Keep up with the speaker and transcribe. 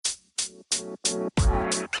Hello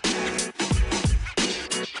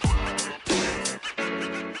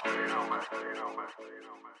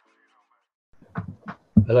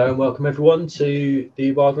and welcome everyone to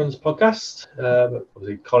the Wild Runs podcast.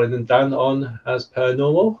 Obviously Colin and Dan on as per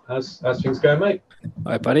normal. How's things going, mate?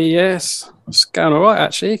 Hi, buddy. Yes, it's going all right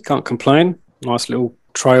actually. Can't complain. Nice little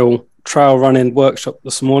trail running workshop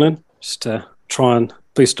this morning, just to try and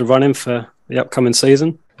boost the running for the upcoming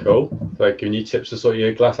season. Cool. So giving you tips to sort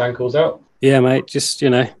your glass ankles out. Yeah, mate. Just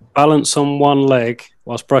balance on one leg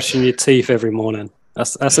whilst brushing your teeth every morning.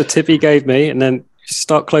 That's a tip he gave me, and then you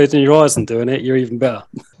start closing your eyes and doing it, you're even better.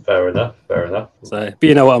 Fair enough. So, but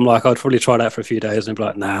you know what I'm like, I'd probably try that for a few days and be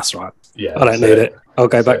like, nah, that's right. Yeah, I don't need it. I'll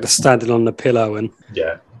go back to standing on the pillow and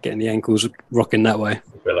getting the ankles rocking that way.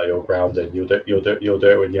 Feel like you're grounded. You'll do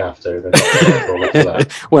it when you have to.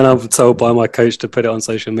 When I'm told by my coach to put it on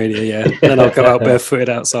social media, then I'll go out barefooted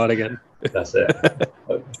outside again. That's it.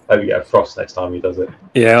 Hope you get a frost next time he does it.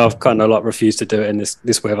 Yeah, I've kind of refused to do it in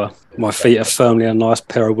this weather. My feet are firmly in nice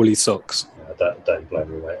pair of woolly socks. I don't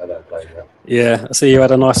blame you, mate. I don't blame you. Yeah, I see you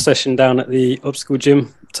had a nice session down at the obstacle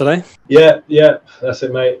gym today. Yeah, that's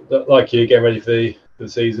it, mate. Like you, getting ready for the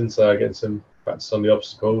season, so getting some practice on the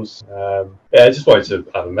obstacles. I just wanted to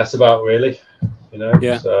have a mess about, really.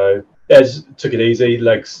 Yeah. So just took it easy.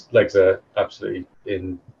 Legs are absolutely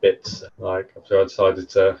in bits. So I decided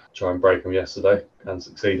to try and break them yesterday and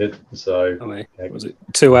succeeded. So was it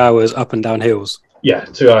 2 hours up and down hills? Yeah,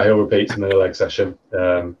 2 hour hill repeats and then a leg session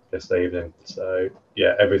yesterday evening. So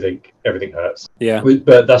yeah, everything hurts. Yeah,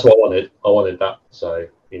 but that's what I wanted. I wanted that. So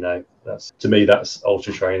that's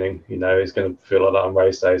ultra training. It's going to feel like that on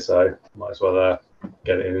race day. So might as well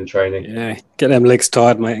get it in training. Yeah, get them legs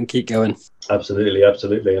tired, mate, and keep going. Absolutely.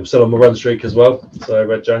 I'm still on my run streak as well. So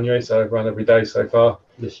red January. So I've run every day so far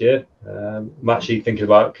this year. I'm actually thinking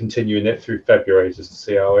about continuing it through February just to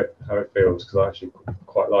see how it feels, because I actually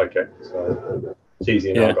quite like it. So it's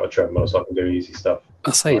easy enough. I've got a treadmill, so I can do easy stuff.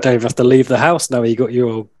 I say you don't even have to leave the house now. You got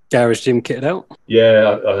your garage gym kitted out.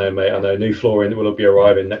 Yeah, I know, mate. I know. New flooring will be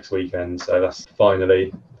arriving next weekend, so that's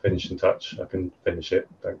finally finishing touch. I can finish it,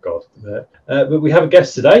 thank God. But we have a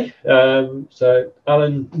guest today. So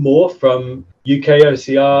Alan Moore from UK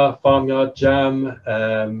OCR, Farmyard Jam,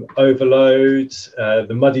 Overload,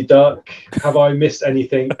 the Muddy Duck. Have I missed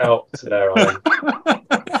anything out there, Alan?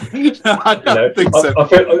 I don't think so.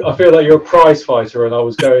 I feel like you're a prize fighter, and I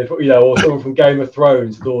was going for, or someone from Game of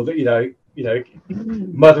Thrones with all the,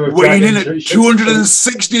 Mother of weighing in at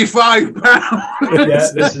 265 pounds. Yeah,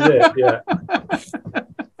 this is it. Yeah.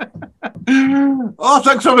 Oh,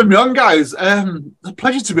 thanks for having me on, guys. A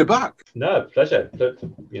pleasure to be back. No, pleasure. Thank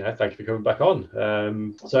you for coming back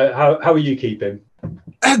on. So, how are you keeping?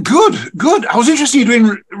 Good. I was interested in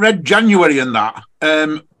doing Red January and that,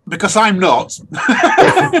 because I'm not.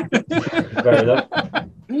 Fair enough.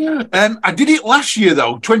 I did it last year,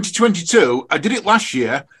 though, 2022. I did it last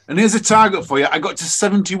year, and here's a target for you. I got to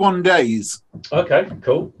 71 days. Okay,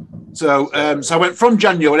 cool. So I went from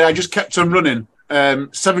January. I just kept on running.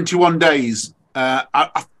 71 days.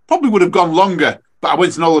 I probably would have gone longer, but I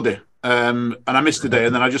went on holiday, and I missed a day,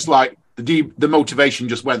 and then I just the motivation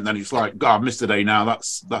just went. Then it's like, God, I've missed a day now.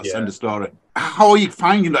 That's end of story. How are you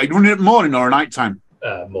finding it? Are you running at morning or at night time?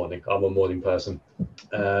 Morning. I'm a morning person.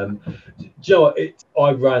 Do you know what?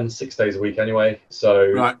 I ran 6 days a week anyway,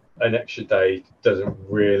 so an extra day doesn't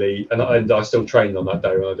really. And I still trained on that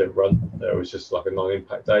day when I didn't run. It was just like a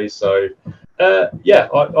non-impact day. So I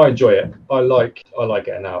enjoy it. I like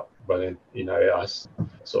getting out running. It's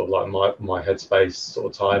sort of like my headspace sort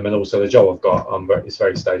of time, and also the job I've got. It's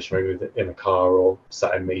very stationary in a car or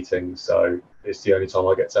sat in meetings. So it's the only time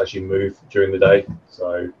I get to actually move during the day.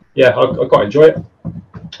 So yeah, I quite enjoy it.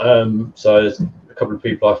 So there's a couple of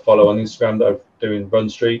people I follow on Instagram that are doing run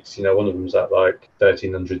streaks. One of them's at like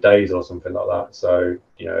 1,300 days or something like that. So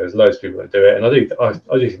there's loads of people that do it, and I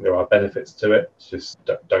do think there are benefits to it. It's just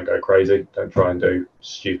don't go crazy. Don't try and do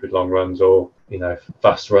stupid long runs or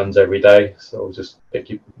fast runs every day. So just pick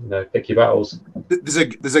your battles.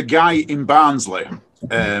 There's a guy in Barnsley.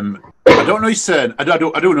 I don't know his surname. I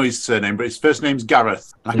don't know his surname, but his first name's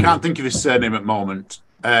Gareth. I can't think of his surname at the moment.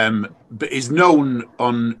 But he's known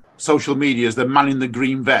on social media as the man in the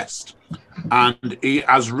green vest, and he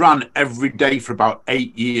has run every day for about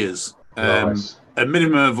 8 years. Nice. A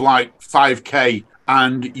minimum of like 5k,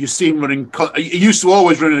 and you see him running. He used to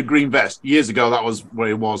always run in a green vest. Years ago, that was where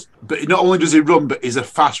he was. But not only does he run, but he's a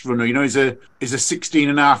fast runner. He's a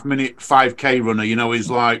 16.5 minute 5k runner.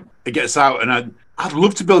 He's like, he gets out, and I'd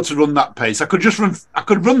love to be able to run that pace. I could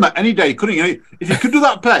run that any day, couldn't you? If you could do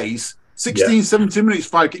that pace, 16, 17 minutes,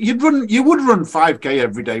 5k, you would run 5k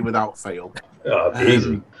every day without fail. Oh,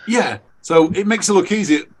 easy. Yeah. So it makes it look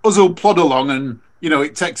easy. Us will plod along, and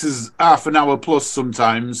it takes us half an hour plus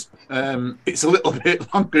sometimes. It's a little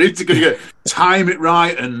bit longer. It's going to time it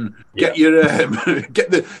right and get your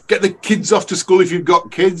get the kids off to school if you've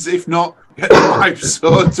got kids. If not, get the wife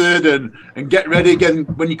sorted and get ready again.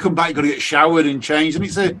 When you come back, you've got to get showered and changed. And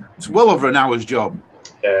it's well over an hour's job.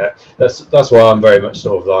 Yeah, that's why I'm very much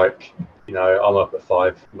sort of like, I'm up at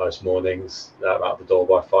 5 most mornings, out the door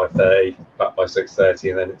by 5:30, back by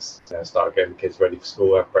 6:30, and then it's start getting the kids ready for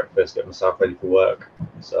school, have breakfast, get myself ready for work.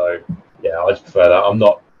 So yeah, I just prefer that.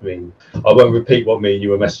 I won't repeat what me and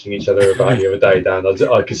you were messaging each other about the other day, Dan.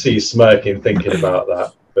 I could see you smirking thinking about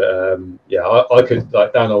that. But I could,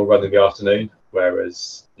 like, Dan will run in the afternoon,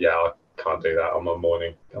 whereas I can't do that. I'm a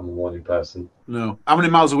morning person. No. How many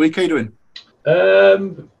miles a week are you doing?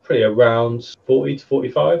 Pretty around 40 to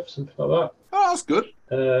 45, something like that. Oh, that's good.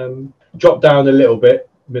 Dropped down a little bit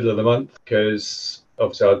middle of the month because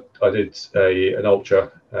obviously I did an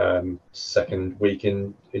ultra second week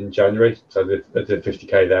in January, so I did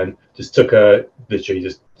 50k then. Just literally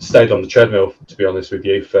just stayed on the treadmill, to be honest with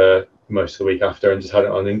you, for most of the week after, and just had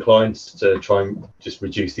it on inclines to try and just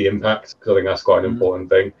reduce the impact, because I think that's quite an important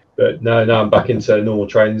thing. But now I'm back into normal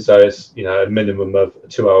training, so it's a minimum of a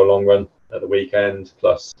 2-hour long run at the weekend,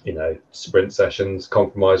 plus sprint sessions,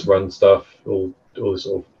 compromise run stuff, all the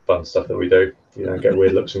sort of fun stuff that we do. Get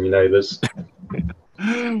weird looks from your neighbours.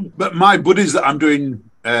 But my buddies that I'm doing,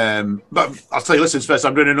 but I'll tell you, listen, first,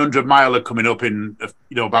 I'm doing an 100-miler coming up in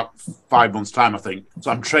about 5 months' time, I think. So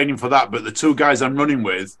I'm training for that. But the two guys I'm running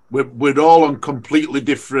with, we're all on completely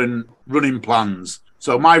different running plans.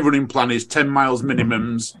 So my running plan is 10 miles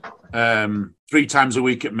minimums, 3 times a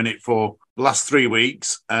week at minute for the last 3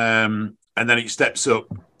 weeks. And then it steps up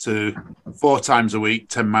to 4 times a week,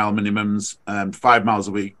 10-mile minimums, 5 miles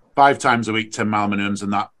a week, 5 times a week, 10-mile minimums,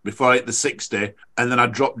 and that before I hit the 60. And then I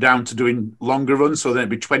drop down to doing longer runs. So then it'd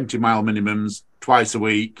be 20-mile minimums twice a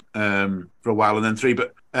week for a while, and then 3.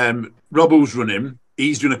 But Rob, who's running,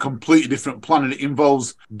 he's doing a completely different plan, and it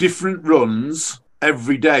involves different runs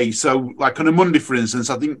every day. So like on a Monday, for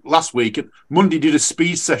instance, I think last week, Monday did a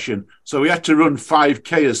speed session. So he had to run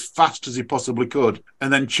 5K as fast as he possibly could.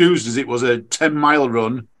 And then Tuesdays, it was a 10-mile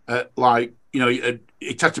run at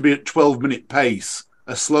it had to be at 12-minute pace,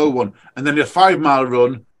 a slow one. And then a 5-mile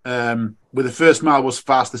run where the first mile was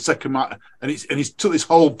fast, the second mile, and he's took this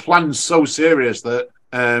whole plan so serious that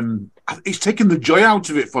he's taken the joy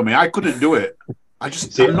out of it for me. I couldn't do it. I'm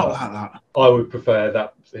not like that. I would prefer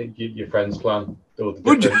that, your friend's plan. All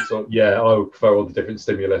the different, I would prefer all the different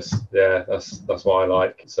stimulus. Yeah, that's what I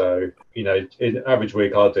like. So, in average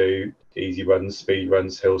week, I'll do easy runs, speed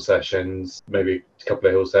runs, hill sessions, maybe a couple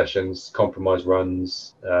of hill sessions, compromise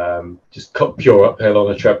runs, just pure uphill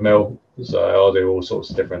on a treadmill. So I'll do all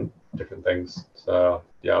sorts of different things. So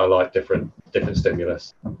yeah, I like different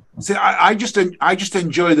stimulus. See, I just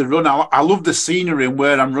enjoy the run. I love the scenery and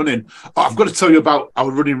where I'm running. Oh, I've got to tell you about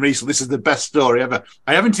our running recently. This is the best story ever.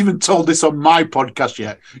 I haven't even told this on my podcast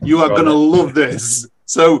yet. You are going to love this.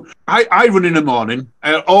 So I run in the morning.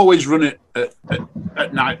 I always run it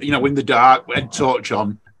at night, in the dark, head torch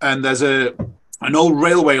on. And there's an old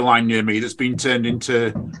railway line near me that's been turned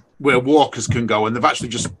into where walkers can go. And they've actually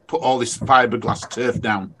just put all this fiberglass turf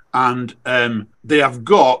down. And they have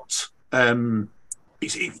got,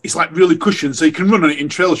 it's like really cushioned. So you can run on it in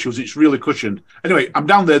trail shoes. It's really cushioned. Anyway, I'm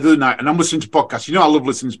down there the other night and I'm listening to podcasts. I love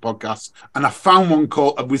listening to podcasts. And I found one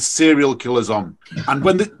called with serial killers on. And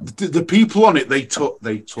when the people on it, they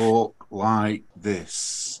talk like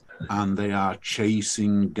this. And they are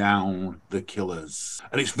chasing down the killers.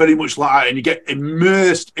 And it's very much like that. And you get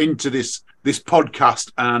immersed into this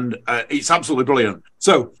podcast. And it's absolutely brilliant.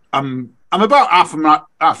 So I'm about half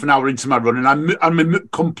an hour into my run, and I'm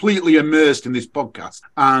completely immersed in this podcast.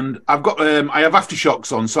 And I've got I have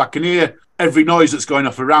aftershocks on, so I can hear every noise that's going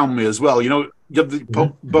off around me as well. You have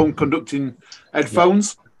the bone conducting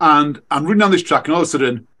headphones, and I'm running on this track, and all of a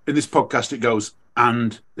sudden in this podcast it goes,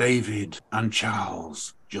 and David and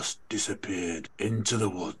Charles just disappeared into the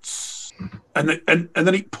woods. And then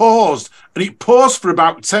it paused, and it paused for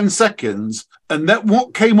about 10 seconds, and then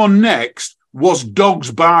what came on next was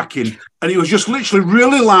dogs barking, and it was just literally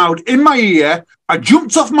really loud in my ear. I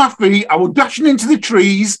jumped off my feet. I was dashing into the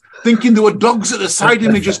trees, thinking there were dogs at the side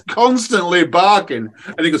of me just constantly barking.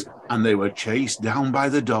 And he goes, and they were chased down by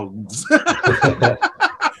the dogs.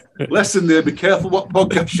 Lesson there, be careful what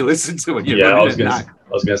podcast you listen to when you're running at night.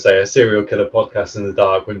 I was going to say a serial killer podcast in the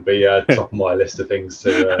dark wouldn't be top of my list of things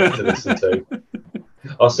to listen to.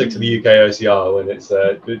 I'll stick to the UK OCR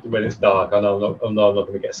when it's dark. I know I'm not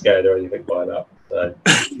going to get scared or anything by that.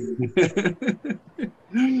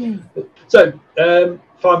 So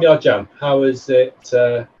Farmyard Jam, how is it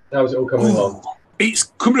all coming along? It's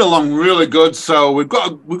coming along really good. So we've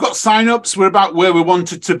got sign-ups. We're about where we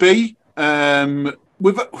wanted to be.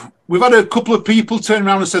 We've had a couple of people turn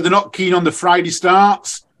around and say they're not keen on the Friday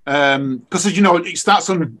starts because, as you know, it starts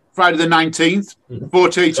on Friday the 19th,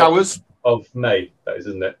 48 hours of May. That is,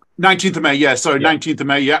 isn't it? 19th of May. Yeah, sorry, 19th of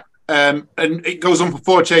May. Yeah, and it goes on for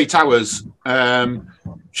 48 hours.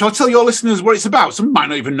 Shall I tell your listeners what it's about? Some might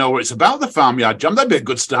not even know what it's about. The Farmyard Jam. That'd be a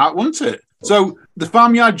good start, wouldn't it? So the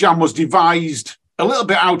Farmyard Jam was devised a little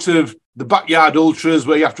bit out of the backyard ultras,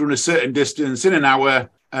 where you have to run a certain distance in an hour.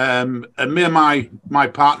 And me and my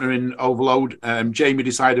partner in Overload, Jamie,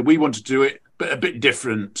 decided we wanted to do it, but a bit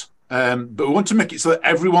different. But we want to make it so that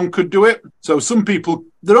everyone could do it. So some people,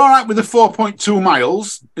 they're all right with the 4.2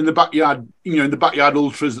 miles in the backyard, in the backyard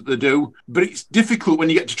ultras that they do. But it's difficult when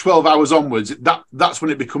you get to 12 hours onwards. That's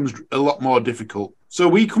when it becomes a lot more difficult. So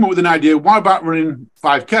we come up with an idea. Why about running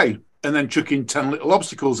 5K and then chucking 10 little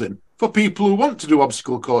obstacles in for people who want to do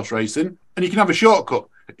obstacle course racing? And you can have a shortcut.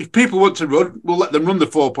 If people want to run, we'll let them run the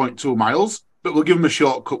 4.2 miles, but we'll give them a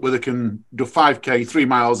shortcut where they can do 5K, 3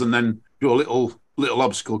 miles, and then do a little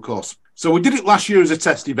obstacle course. So we did it last year as a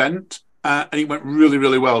test event, and it went really,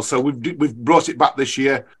 really well. So we've brought it back this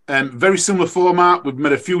year. Very similar format. We've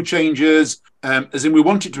made a few changes, as in we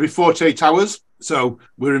want it to be 48 hours. So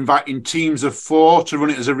we're inviting teams of 4 to run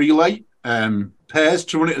it as a relay, pairs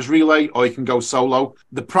to run it as relay, or you can go solo.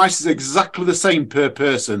 The price is exactly the same per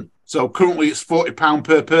person. So currently it's £40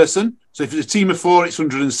 per person. So if it's a team of 4, it's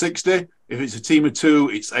 160. If it's a team of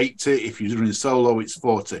 2, it's 80. If you're running solo, it's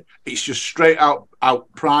 40. It's just straight out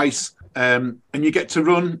price. And you get to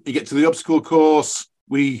run, you get to the obstacle course.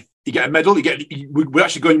 You get a medal. We're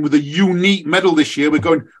actually going with a unique medal this year. We're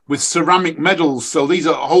going with ceramic medals. So these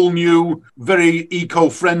are whole new, very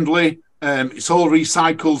eco-friendly. It's all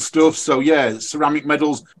recycled stuff. So yeah, ceramic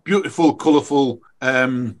medals, beautiful, colourful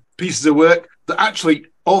pieces of work that actually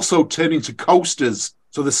also turn into coasters.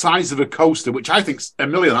 So the size of a coaster, which I think's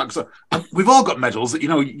 $1 million. Because we've all got medals that,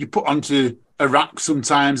 you put onto a rack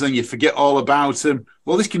sometimes and you forget all about them.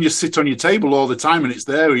 Well, this can just sit on your table all the time and it's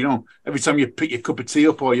there, every time you pick your cup of tea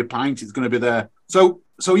up or your pint, it's going to be there. So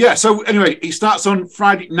anyway, it starts on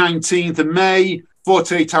Friday, 19th of May,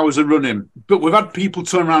 48 hours of running. But we've had people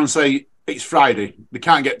turn around and say, it's Friday. They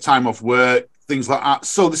can't get time off work, things like that.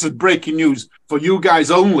 So this is breaking news for you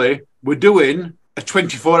guys only. We're doing a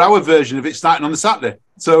 24-hour version of it starting on the Saturday.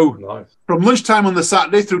 So nice. From lunchtime on the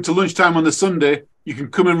Saturday through to lunchtime on the Sunday, you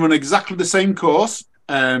can come and run exactly the same course.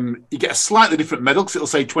 You get a slightly different medal because it'll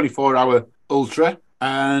say 24-hour ultra.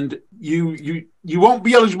 And you won't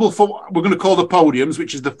be eligible for what we're going to call the podiums,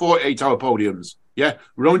 which is the 48-hour podiums. Yeah,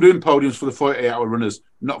 we're only doing podiums for the 48-hour runners,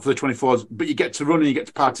 not for the 24s. But you get to run and you get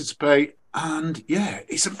to participate. And yeah,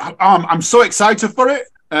 I'm so excited for it.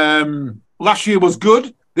 Last year was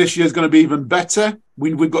good. This year's going to be even better.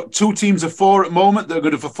 We've got 2 teams of 4 at the moment that are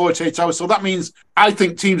going to for 48 hours. So that means I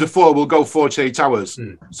think teams of 4 will go 48 hours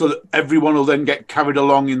so that everyone will then get carried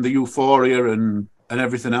along in the euphoria and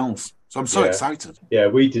everything else. So I'm so excited. Yeah,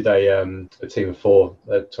 we did a team of 4,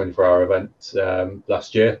 a 24-hour event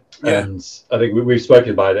last year. Yeah. And I think we've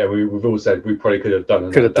spoken about it. We've all said we probably could have done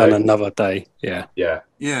another day. Yeah. Yeah.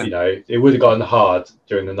 It would have gotten hard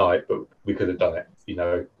during the night, but we could have done it.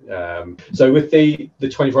 So with the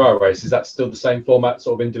 24-hour race, is that still the same format,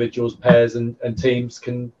 sort of individuals, pairs and teams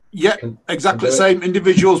can? Yeah, exactly the same.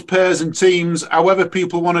 Individuals, pairs and teams, however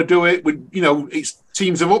people want to do it. It's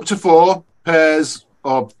teams of up to 4, pairs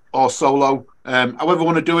or solo, however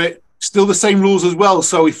want to do it. Still the same rules as well.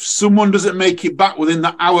 So if someone doesn't make it back within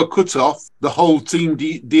the hour cutoff, the whole team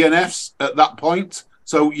DNFs at that point.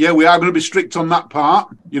 So, yeah, we are going to be strict on that part.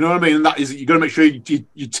 You know what I mean? And that is, you've got to make sure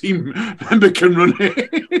your team member can run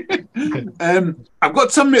it. I've got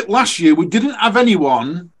to admit, last year, we didn't have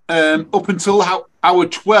anyone up until hour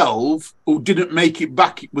 12 who didn't make it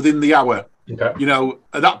back within the hour. Okay.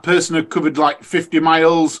 That person had covered like 50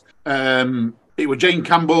 miles. It was Jane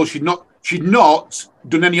Campbell. She'd not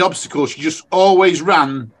done any obstacles. She just always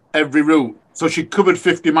ran every route. So she covered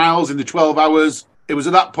 50 miles in the 12 hours. It was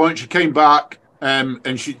at that point she came back.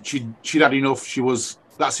 And she'd had enough.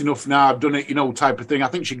 That's enough now. I've done it, type of thing. I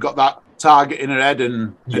think she got that target in her head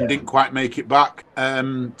and didn't quite make it back.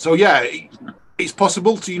 So yeah, it's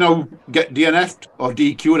possible to get DNF'd or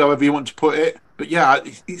DQ'd, however you want to put it. But yeah,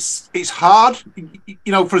 it's hard.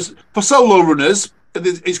 For solo runners,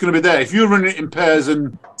 it's going to be there. If you're running it in pairs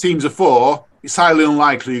and teams of 4, it's highly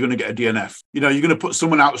unlikely you're going to get a DNF. You're going to put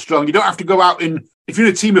someone out strong. You don't have to go out in. If you're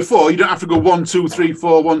in a team of 4, you don't have to go 1, 2, 3,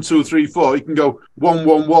 4, 1, 2, 3, 4. You can go 1,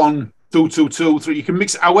 1, 1, 2, 2, 2, 3. You can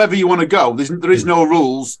mix it however you want to go. There is no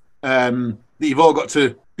rules. that you've all got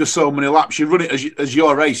to do so many laps. You run it as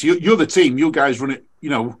your race. You're the team. You guys run it.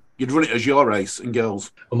 You'd run it as your race, and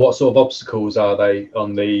girls. And what sort of obstacles are they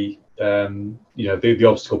on the the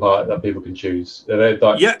obstacle part that people can choose? Are they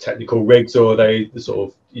like technical rigs, or are they the sort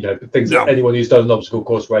of things that anyone who's done an obstacle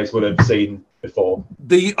course race would have seen before?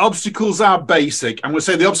 The obstacles are basic. I'm going to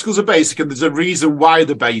say the obstacles are basic, and there's a reason why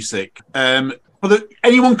they're basic. But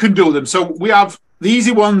anyone can do them. So we have the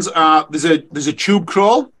easy ones. There's a tube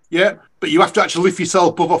crawl, but you have to actually lift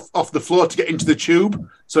yourself up off the floor to get into the tube.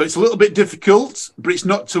 So it's a little bit difficult, but it's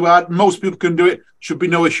not too hard. Most people can do it. Should be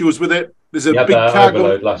no issues with it. There's a big cargo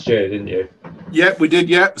overload last year, didn't you? Yeah, we did.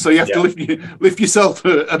 Yeah, so you have to lift yourself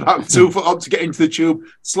about 2 foot up to get into the tube.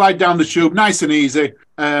 Slide down the tube, nice and easy.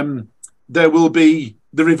 There will be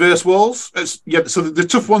the reverse walls. So the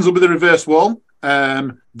tough ones will be the reverse wall.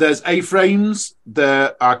 There's A-frames.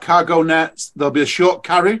 There are cargo nets. There'll be a short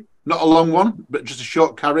carry, not a long one, but just a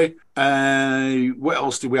short carry. What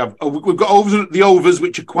else do we have? Oh, we've got the overs,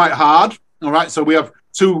 which are quite hard. All right, so we have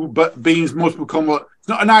 2 beams. Most people call them, it's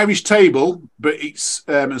not an Irish table, but it's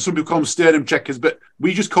and some people call them sternum checkers, but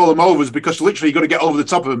we just call them overs because literally you've got to get over the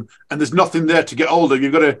top of them, and there's nothing there to get hold of.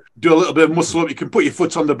 You've got to do a little bit of muscle up. You can put your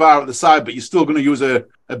foot on the bar at the side, but you're still going to use a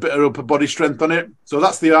bit of upper body strength on it. So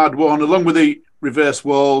that's the hard one, along with the reverse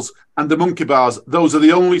walls and the monkey bars. Those are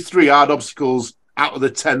the only 3 hard obstacles out of the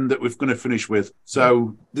 10 that we're going to finish with.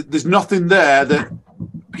 So there's nothing there that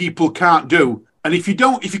people can't do. And if you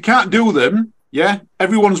can't do them,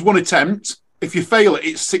 everyone's 1 attempt. If you fail it,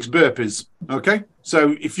 it's 6 burpees. Okay?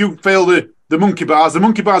 So if you fail the monkey bars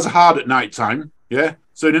are hard at night time. Yeah?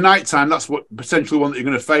 So in the night time, that's what potentially one that you're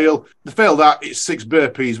going to fail. To fail that, it's 6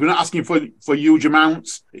 burpees. We're not asking for huge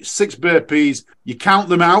amounts. It's 6 burpees. You count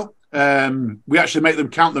them out. We actually make them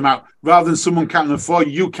count them out. Rather than someone counting them for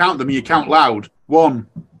you, you count them and you count loud. 1,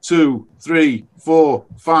 2, 3, 4,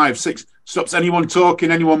 5, 6. Stops anyone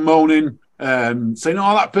talking, anyone moaning, saying,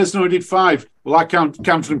 "Oh, that person already did 5." Well, I counted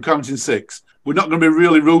them counting 6. We're not going to be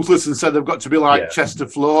really ruthless and say they've got to be like chest to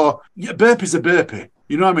floor. Yeah, burpee's a burpee.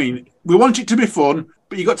 You know what I mean? We want it to be fun,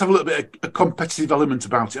 but you've got to have a little bit of a competitive element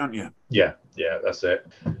about it, haven't you? Yeah, that's it.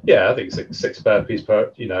 Yeah, I think 6 burpees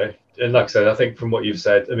per, and like I said, I think from what you've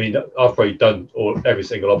said, I mean, I've probably done every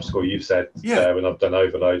single obstacle you've said when I've done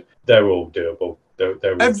overload. They're all doable. They're all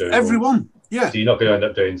doable. Everyone. Yeah. So you're not going to end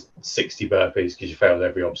up doing 60 burpees because you failed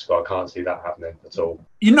every obstacle. I can't see that happening at all.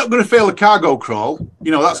 You're not going to fail a cargo crawl.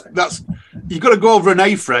 That's you've got to go over an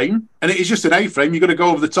A-frame, and it is just an A-frame. You've got to go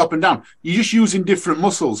over the top and down. You're just using different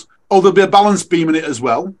muscles. Oh, there'll be a balance beam in it as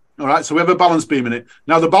well. All right, so we have a balance beam in it.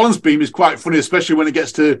 Now, the balance beam is quite funny, especially when it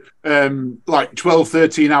gets to like 12,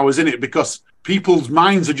 13 hours in it, because people's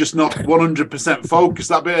minds are just not 100% focused.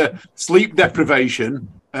 That bit of sleep deprivation,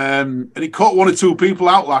 and it caught 1 or 2 people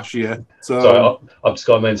out last year. So I've just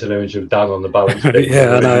got a mental image of Dan on the balance beam.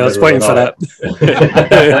 Yeah, I know. I was waiting for that.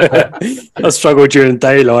 I struggle during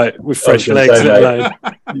daylight with fresh legs,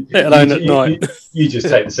 let alone at night. You just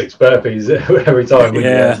take the 6 burpees every time.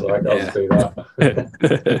 I'll just do that.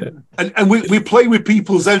 and we play with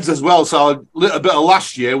people's heads as well. So a little bit of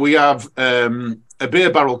last year, we have a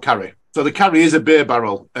beer barrel carry. So the carry is a beer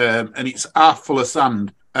barrel, and it's half full of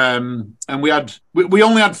sand. And we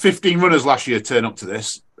only had 15 runners last year turn up to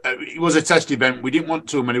this. It was a test event. We didn't want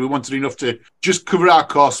too many. We wanted enough to just cover our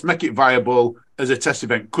costs, make it viable as a test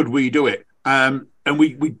event. Could we do it? And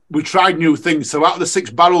we tried new things. So out of the 6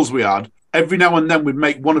 barrels we had, every now and then we'd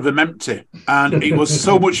make one of them empty. And it was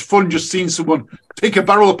so much fun just seeing someone pick a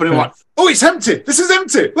barrel up and like, "Oh, it's empty. This is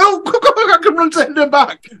empty. Well, I can run to them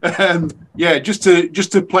back." Just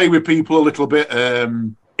to play with people a little bit.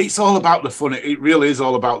 It's all about the fun. It really is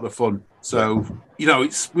all about the fun. So,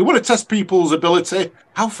 we want to test people's ability.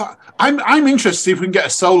 How far? I'm interested to see if we can get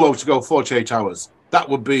a solo to go 48 hours. That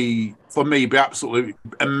would be, for me, be absolutely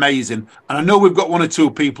amazing. And I know we've got 1 or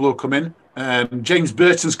 2 people who come in. James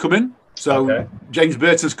Burton's coming. So James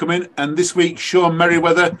Burton's coming. And this week, Sean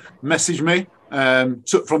Merriweather messaged me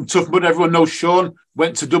from Tough Mud. Everyone knows Sean.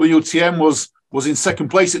 Went to WTM, was in second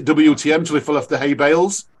place at WTM till he fell off the hay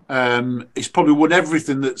bales. He's probably won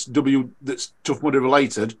everything that's Tough Mudder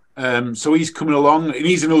related. So he's coming along, and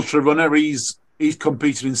he's an ultra runner. He's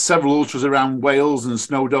competed in several ultras around Wales and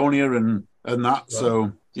Snowdonia and that. Right.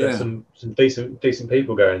 So some decent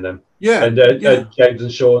people going then. Yeah, and James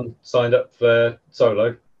and Sean signed up for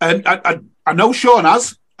solo. And I know Sean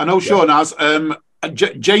has. Sean has.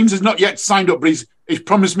 James has not yet signed up, but he's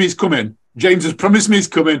promised me he's coming. James has promised me he's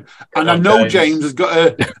coming, and I know James has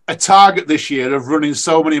got a target this year of running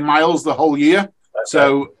so many miles the whole year. Okay.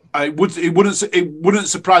 So it wouldn't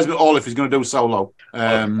surprise me at all if he's going to do solo.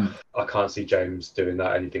 I can't see James doing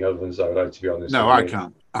that anything other than solo, to be honest. No, I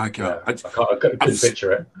can't. I can't. I couldn't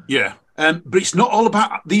picture it. Yeah. But it's not all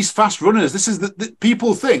about these fast runners. This is the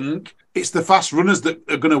people think it's the fast runners that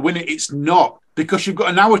are going to win it. It's not, because you've got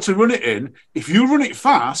an hour to run it in. If you run it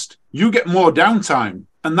fast, you get more downtime,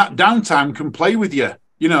 and that downtime can play with you.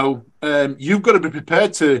 You know, you've got to be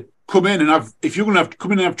prepared to come in and have, if you're going to have to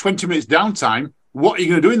come in and have 20 minutes downtime, what are you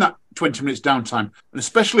going to do in that 20 minutes downtime? And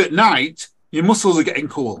especially at night, your muscles are getting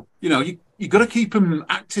cool. You know, you got to keep them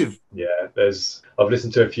active. Yeah, I've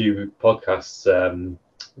listened to a few podcasts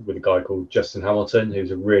with a guy called Justin Hamilton,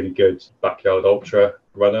 who's a really good backyard ultra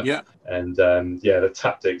runner. Yeah. And the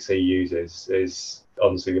tactics he uses is,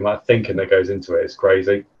 honestly, the amount of thinking that goes into it is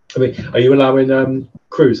crazy. I mean, are you allowing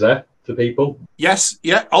crews there for people? Yes,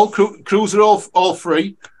 yeah. All crews are all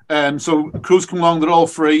free. So crews come along, they're all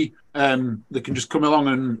free. They can just come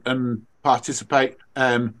along and participate.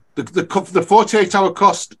 The 48-hour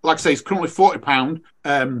cost, like I say, is currently £40.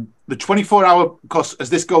 The 24-hour cost, as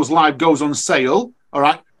this goes live, goes on sale. All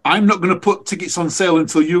right. I'm not going to put tickets on sale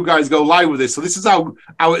until you guys go live with this. So this is how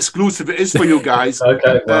exclusive it is for you guys.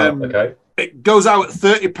 Okay. Wow, okay. It goes out at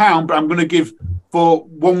 £30, but I'm going to give, for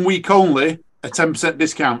 1 week only, a 10%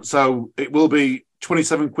 discount. So it will be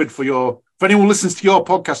 £27 for anyone who listens to your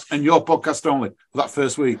podcast and your podcast only for that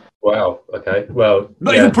first week. Wow. Okay. Well,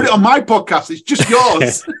 not even put it on my podcast. It's just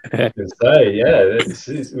yours. I can say, yeah.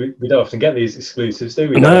 We don't often get these exclusives, do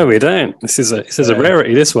we? No, we don't. This is a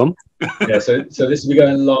rarity. This one. Yeah. So this will be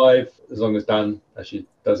going live as long as Dan actually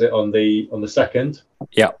does it on the 2nd.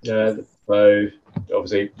 Yeah. So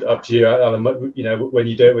obviously up to you, Alan. You know, when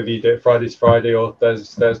you do it, whether you do it Friday to Friday or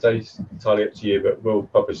Thursday, entirely up to you. But we'll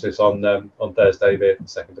publish this on Thursday, the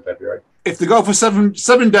 2nd of February. If they go for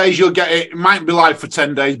seven days, you'll get it. It might be live for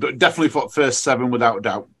 10 days, but definitely for first 7 without a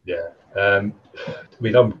doubt. Yeah. I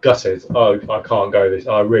mean, I'm gutted. I can't go this.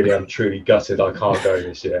 I really am truly gutted. I can't go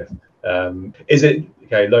this year. Is it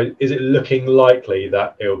okay? Is it looking likely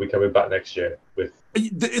that it will be coming back next year?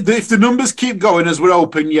 If the numbers keep going as we're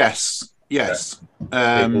open, yes.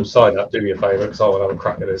 People sign up. Do me a favour, because I want to have a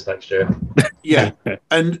crack at this next year. Yeah,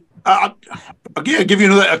 and I'll give you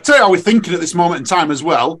another. I'll tell you how we're thinking at this moment in time as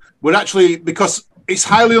well. We're actually, because it's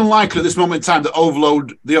highly unlikely at this moment in time that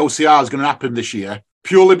overload the OCR is going to happen this year,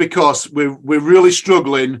 purely because we're really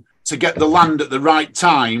struggling to get the land at the right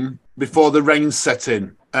time before the rains set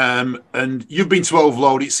in. And you've been to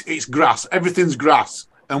overload. It's grass. Everything's grass.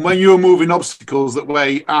 And when you're moving obstacles that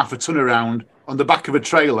weigh half a ton around on the back of a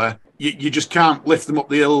trailer, you just can't lift them up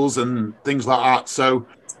the hills and things like that. So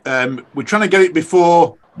we're trying to get it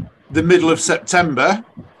before the middle of September.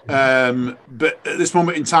 But at this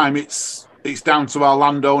moment in time, it's down to our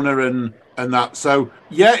landowner and that. So,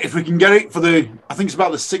 yeah, if we can get it for I think it's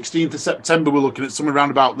about the 16th of September, we're looking at somewhere around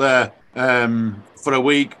about there for a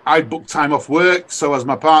week. I booked time off work, so as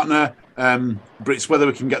my partner. But it's whether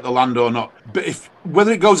we can get the land or not. But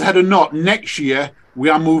whether it goes ahead or not, next year we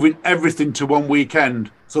are moving everything to one weekend.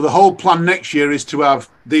 So the whole plan next year is to have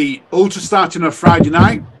the ultra starting on Friday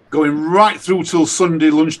night, going right through till Sunday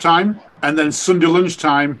lunchtime, and then Sunday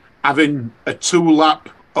lunchtime having a 2-lap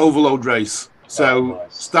overload race. So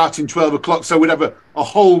starting 12 o'clock. So we'd have a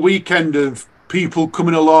whole weekend of people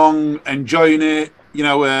coming along, enjoying it. You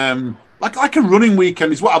know, like a running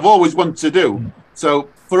weekend is what I've always wanted to do. So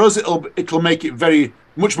for us, it'll make it very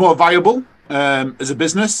much more viable as a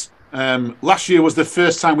business. Last year was the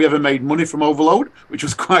first time we ever made money from overload, which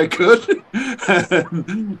was quite good.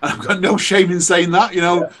 I've got no shame in saying that. You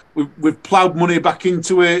know, we've ploughed money back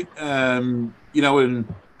into it. You know,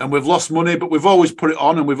 and we've lost money, but we've always put it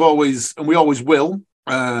on, and we always will.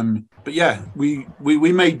 But yeah, we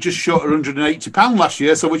made just short of £180 last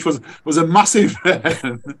year, so which was a massive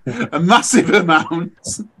a massive amount.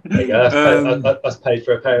 There you go. That's paid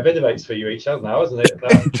for a pair of Innovates for you each, now, hasn't it?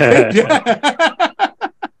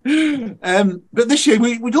 Yeah. But this year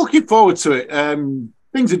we're looking forward to it.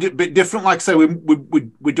 Things are a bit different. Like I say,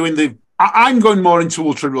 we're doing I'm going more into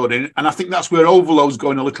ultra running, and I think that's where Overload's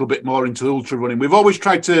going a little bit more into ultra running. We've always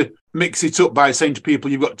tried to mix it up by saying to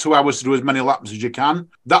people, you've got 2 hours to do as many laps as you can.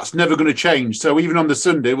 That's never going to change. So even on the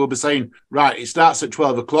Sunday, we'll be saying, right, it starts at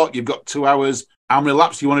 12 o'clock. You've got 2 hours. How many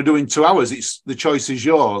laps do you want to do in 2 hours? The choice is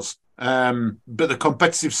yours. But the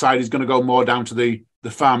competitive side is going to go more down to the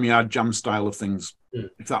Farmyard jam style of things,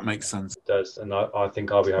 if that makes sense. It does. And I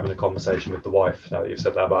think I'll be having a conversation with the wife now that you've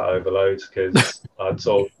said that about overload, because I'd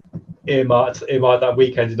sort of earmarked that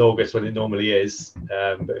weekend in August when it normally is.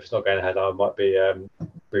 But if it's not going ahead, I might be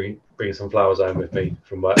bringing some flowers home with me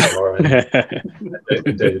from work tomorrow and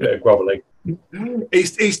doing a bit of grovelling.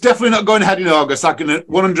 It's definitely not going ahead in August. I can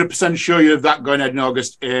 100% assure you of that going ahead in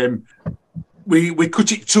August. We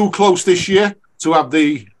cut it too close this year to have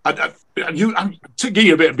I'm giving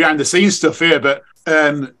you a bit of behind the scenes stuff here, but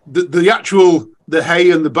the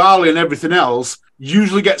hay and the barley and everything else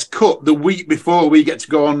usually gets cut the week before we get to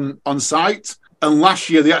go on site. And last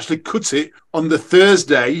year they actually cut it on the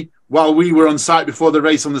Thursday while we were on site before the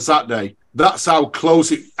race on the Saturday. That's how close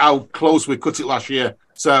we cut it last year.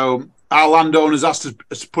 So our landowners asked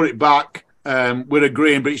us to put it back. We're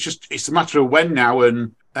agreeing, but it's a matter of when now,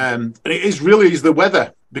 and it is the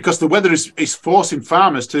weather, because the weather is forcing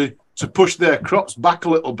farmers to push their crops back a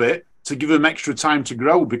little bit to give them extra time to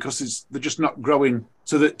grow, because they're just not growing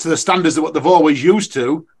to the standards of what they've always used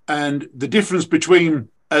to. And the difference between,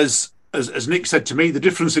 as Nick said to me, the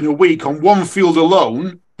difference in a week on one field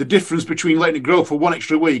alone, the difference between letting it grow for one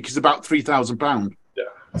extra week is about £3,000. Yeah.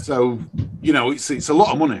 So, it's a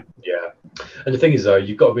lot of money. Yeah. And the thing is, though,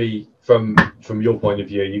 you've got to be, from your point of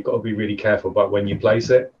view, you've got to be really careful about when you place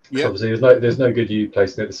it. Yeah. Obviously, there's no good you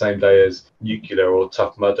placing it the same day as Nuclear or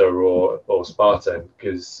Tough Mudder or Spartan,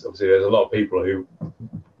 because obviously there's a lot of people who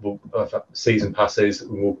will have season passes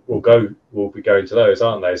will be going to those,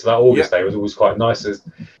 aren't they? So that August day was always quite nice. As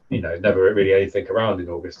never really anything around in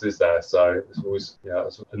August, is there? So it's always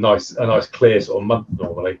it's a nice clear sort of month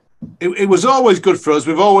normally. It was always good for us.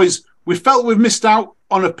 We felt we've missed out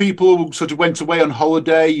on a people who sort of went away on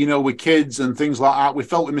holiday, with kids and things like that. We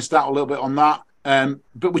felt we missed out a little bit on that.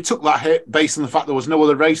 But we took that hit based on the fact there was no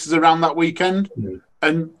other races around that weekend. Mm.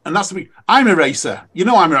 And that's I'm a racer.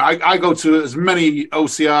 I go to as many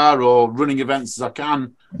OCR or running events as I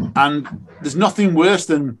can. And there's nothing worse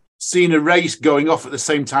than seeing a race going off at the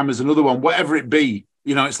same time as another one, whatever it be.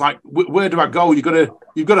 It's like, where do I go? You've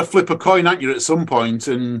got to flip a coin, aren't you, at some point?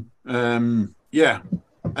 And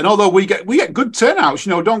And although we get good turnouts,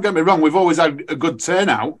 don't get me wrong, we've always had a good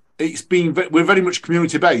turnout. We're very much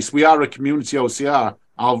community based. We are a community OCR.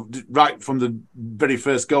 Right from the very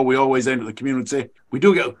first go, we always aim at the community. We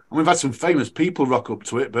do get, and we've had some famous people rock up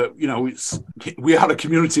to it, but we are a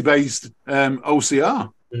community based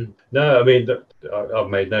OCR. No, I mean, I've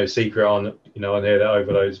made no secret on here that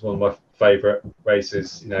Overload is one of my favourite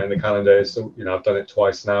races, in the calendar. So, I've done it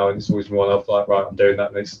twice now, and it's always one I've like, right, I'm doing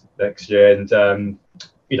that next year, and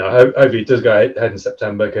hopefully it does go ahead in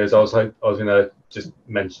September, because I was going to just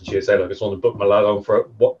mention to you, say, look, I just want to book my lad on for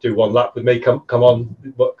do one lap with me. Come on,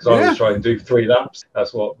 because I always try and do 3 laps.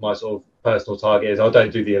 That's what my sort of personal target is. I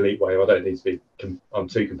don't do the elite way. I don't need to be. I'm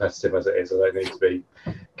too competitive as it is. I don't need to be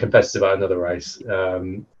competitive at another race.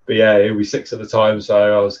 But yeah, it'll be 6 at the time.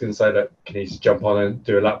 So I was going to say that, can you just jump on and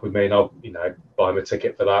do a lap with me, and I'll buy him a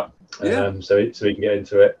ticket for that. So he can get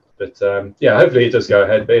into it. But hopefully it does go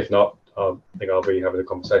ahead. But if not, I think I'll be having a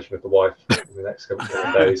conversation with the wife in the next couple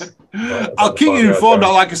of days. I'll keep you informed.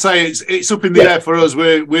 Like I say, it's up in the air for us.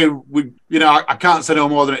 We I can't say no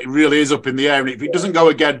more than it really is up in the air. And if it doesn't go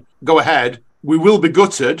ahead, we will be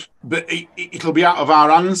gutted, but it'll be out of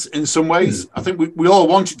our hands in some ways. I think we all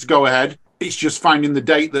want it to go ahead. It's just finding the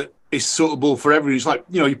date that is suitable for everyone. It's like,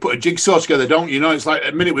 you put a jigsaw together, don't you? It's like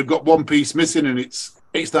a minute we've got one piece missing, and it's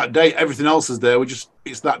that date. Everything else is there.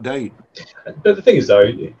 It's that date. But the thing is, though,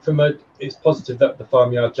 it's positive that the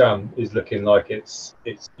Farmyard Jam is looking like it's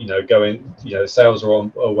going. The sales are on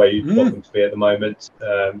where you want them to be at the moment.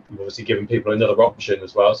 You've obviously given people another option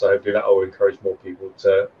as well, so hopefully that will encourage more people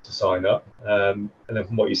to sign up. And then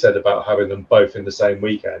from what you said about having them both in the same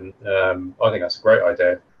weekend, I think that's a great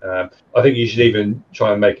idea. I think you should even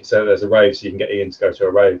try and make it so there's a rave, so you can get Ian to go to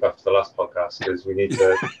a rave after the last podcast, because we need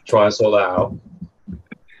to try and sort that out.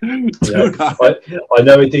 I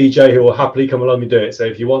know a DJ who will happily come along and do it. So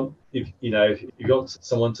if you want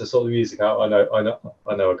someone to sort the music out, I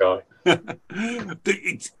know a guy.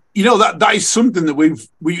 That is something that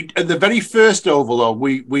we at the very first Overload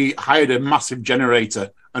we hired a massive generator.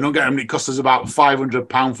 I don't get how many. It cost us about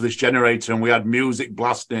 £500 for this generator, and we had music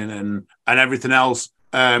blasting and everything else.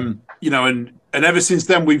 And ever since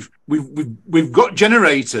then we've got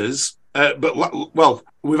generators. But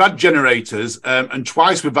we've had generators, and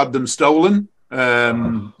twice we've had them stolen,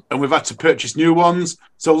 and we've had to purchase new ones.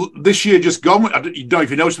 So this year just gone, I don't know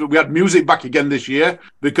if you noticed, but we had music back again this year,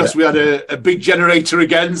 because we had a big generator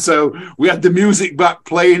again. So we had the music back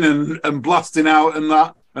playing and blasting out and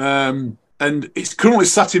that. And it's currently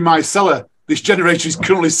sat in my cellar. This generator is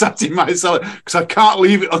currently sat in my cellar because I can't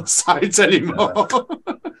leave it on site anymore.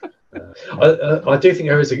 I do think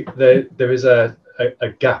there is a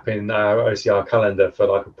gap in our OCR calendar for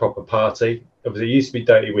like a proper party. Obviously, it used to be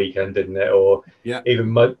Dirty Weekend, didn't it? Or even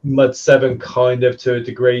Mud 7, kind of, to a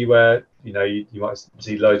degree, where you might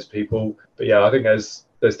see loads of people. But I think there's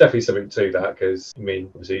definitely something to that, because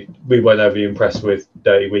obviously we weren't overly impressed with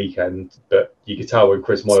Dirty Weekend, but you could tell when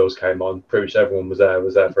Chris Moyles came on, pretty much everyone was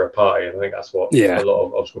there for a party, and I think that's what a lot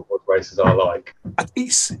of obstacle course races are like.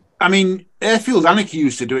 Airfield Anarchy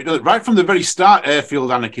used to do it right from the very start.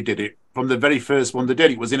 Airfield Anarchy did it from the very first one they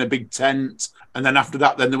did. It was in a big tent, and then after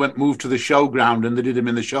that, then they moved to the showground, and they did them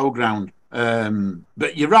in the showground.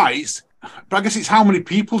 But you're right. But I guess it's how many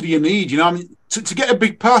people do you need? You know, I mean, to get a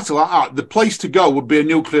big party like that, the place to go would be a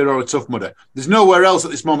Nuclear or a Tough Mudder. There's nowhere else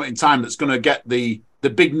at this moment in time that's going to get the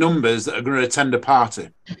big numbers that are going to attend a party.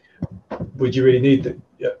 Would you really need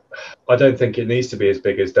I don't think it needs to be as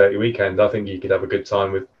big as Dirty Weekend. I think you could have a good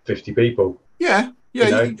time with 50 people. Yeah.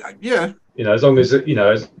 You know, as long as, you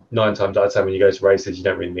know, 9 times out of 10 when you go to races, you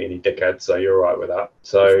don't really meet any dickheads, so you're all right with that.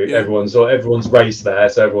 So everyone's raced there,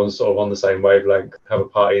 so everyone's sort of on the same wavelength. Have a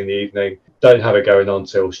party in the evening. Don't have it going on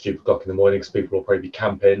till stupid o'clock in the morning, because people will probably be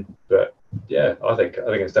camping. But yeah, I think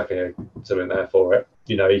it's definitely something there for it.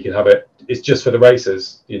 You know, you can have it. It's just for the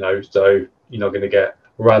races, you know, so you're not going to get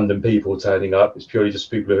random people turning up. It's purely just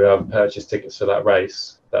people who have purchased tickets for that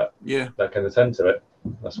race that can attend to it.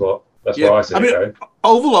 That's where I see it going.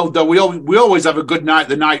 Overload though, we always have a good night.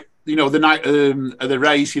 The night of the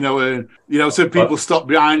race. So people stop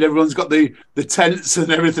behind. Everyone's got the tents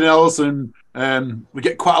and everything else, and we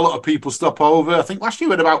get quite a lot of people stop over. I think last year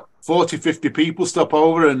we had about 40, 50 people stop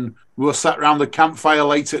over, and we were sat around the campfire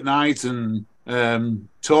late at night and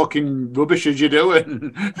talking rubbish as you do.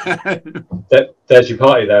 There's your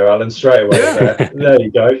party there, Alan, straight away. Yeah. There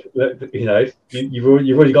you go. You know, you've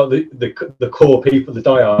already got the core people, the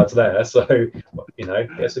diehards there. So, you know,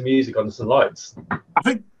 get some music on, some lights. I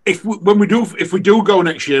think if we do go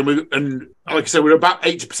next year, and like I said, we're about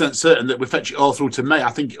 80% certain that we fetch it all through to May.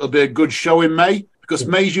 I think it'll be a good show in May, because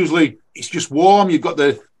May's usually, it's just warm. You've got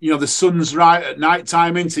the sun's right at night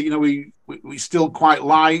time into, we still quite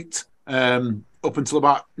light. Up until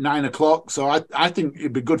about 9 o'clock, so I think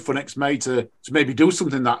it'd be good for next May to maybe do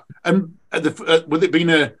something that, and with it being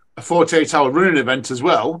a 48-hour running event as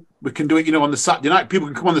well, we can do it on the Saturday night. People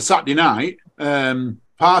can come on the Saturday night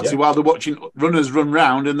party while they're watching runners run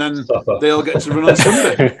round, and then they'll get to run on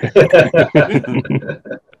Sunday.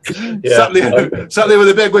 Saturday with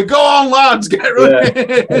a big way, go on lads, get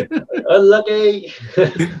running. Unlucky.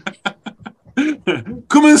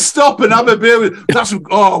 Come and stop and have a beer with.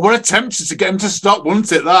 We're tempted to get him to stop,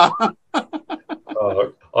 wouldn't it? That.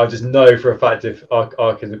 I just know for a fact if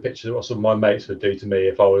I can picture what some of my mates would do to me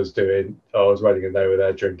if I was running and they were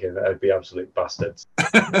there drinking, they'd be absolute bastards.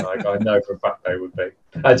 I know for a fact they would be.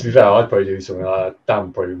 And to be fair, I'd probably do something like that.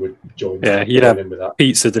 Dan probably would join. Yeah, you'd have in with that.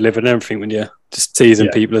 Pizza delivered and everything when you're just teasing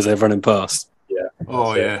people as they're running past. Yeah.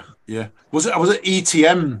 Oh yeah. I was at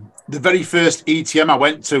ETM, the very first ETM I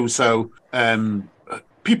went to. So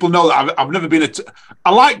people know that I've never been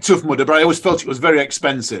I like Tough Mudder, but I always felt it was very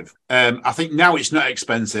expensive. I think now it's not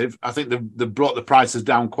expensive. I think they've brought the prices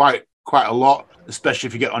down quite a lot, especially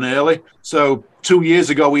if you get on early. So 2 years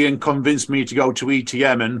ago, Ian convinced me to go to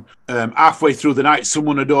ETM, and halfway through the night,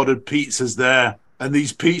 someone had ordered pizzas there, and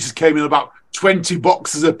these pizzas came in, about 20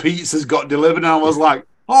 boxes of pizzas got delivered, and I was like,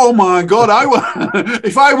 oh my God,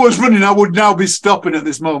 if I was running, I would now be stopping at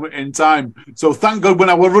this moment in time. So thank God when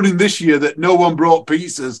I was running this year that no one brought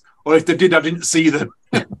pizzas, or if they did, I didn't see them.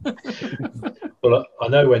 Well, I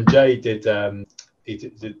know when Jay did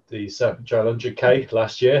the Serpent Trail 100K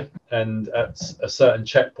last year, and at a certain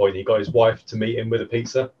checkpoint, he got his wife to meet him with a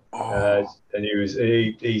pizza. And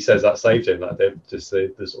he says that saved him, like the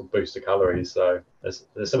sort of boost of calories. So there's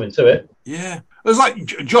something to it. Yeah, it was like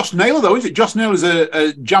Josh Naylor, though, is it? Josh Naylor's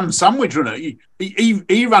a jam sandwich runner.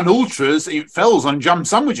 He ran ultras in Fells on jam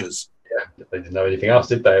sandwiches. Yeah, they didn't know anything else,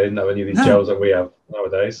 did they? They didn't know any of these gels that we have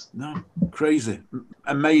nowadays. No, crazy,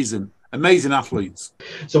 amazing athletes.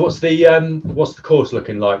 So what's the course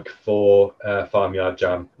looking like for Farmyard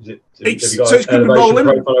Jam? It's going to be rolling.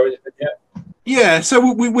 Profile or anything yet? Yeah,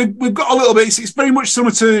 so we've got a little bit. It's very much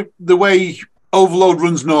similar to the way Overload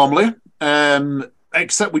runs normally,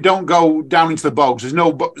 except we don't go down into the bogs. There's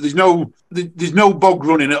no bog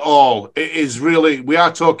running at all. It is really, we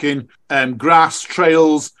are talking grass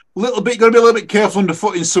trails. Got to be a little bit careful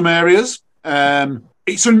underfoot in some areas.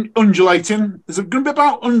 It's undulating. There's going to be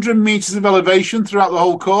about 100 meters of elevation throughout the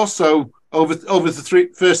whole course. So over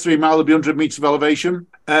the first 3 miles, there'll be 100 meters of elevation.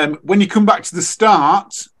 When you come back to the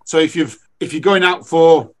start, so if you're going out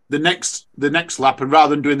for the next lap, and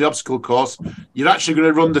rather than doing the obstacle course, you're actually going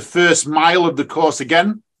to run the first mile of the course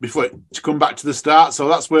again to come back to the start. So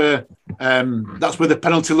that's where the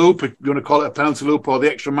penalty loop, if you want to call it a penalty loop, or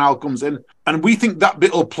the extra mile comes in. And we think that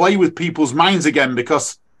bit will play with people's minds again,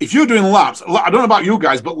 because if you're doing laps, I don't know about you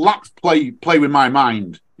guys, but laps play with my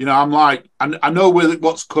mind. I'm like, I know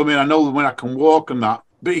what's coming. I know when I can walk and that.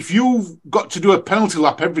 But if you've got to do a penalty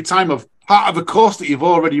lap every time of part of a course that you've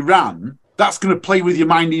already ran, that's going to play with your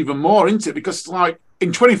mind even more, isn't it? Because like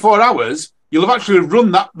in 24 hours, you'll have actually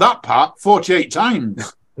run that part 48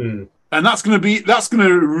 times. And that's going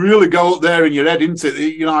to really go up there in your head, isn't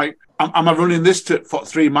it? You know, like, am I running this to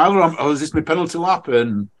 3 mile or is this my penalty lap?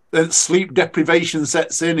 And then sleep deprivation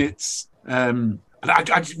sets in. It's I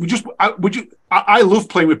love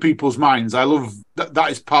playing with people's minds. I love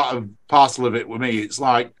that is parcel of it with me. It's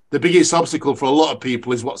like the biggest obstacle for a lot of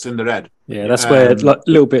people is what's in their head. Yeah, that's where like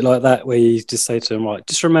a little bit like that, where you just say to them, right,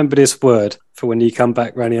 just remember this word for when you come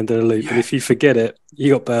back round the end of the loop. And if you forget it,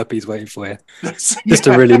 you got burpees waiting for you. Just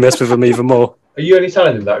to really mess with them even more. Are you only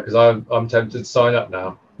telling them that because I'm tempted to sign up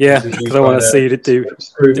now? Yeah, because I want to see you do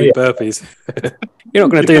burpees. You're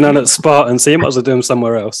not going to do none at Spartan, so you might as well do them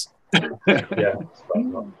somewhere else. Yeah,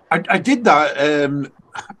 I did that.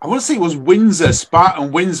 I want to say it was Windsor,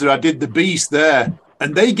 Spartan Windsor. I did the beast there,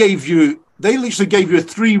 and they literally gave you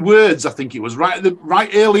 3 words. I think it was right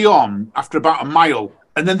early on after about a mile,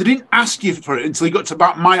 and then they didn't ask you for it until you got to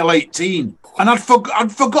about mile 18, and I'd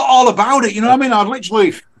forgot all about it. You know what I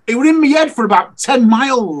mean? It was in my head for about 10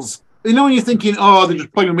 miles. You know, when you're thinking, oh, they're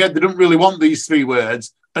just playing in my head. They don't really want these 3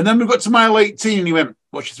 words. And then we got to mile 18 and he went,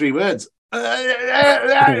 what's your 3 words?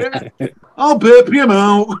 I'll burp him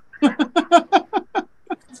out.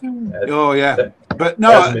 Oh, yeah. But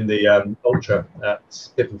no. In the Ultra at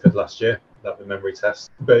Pippenford last year, that the memory test.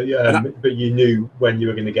 But you knew when you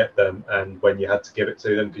were going to get them and when you had to give it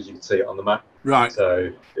to them because you could see it on the map. Right.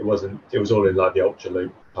 So it was all in like the Ultra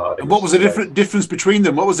loop part. And what was the difference between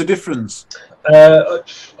them? What was the difference? I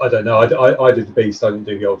don't know. I did the beast. I didn't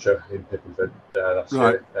do the Ultra in Pippenford last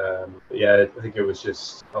year. Yeah, I think it was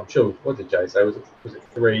just. I'm sure. What did Jay say? Was it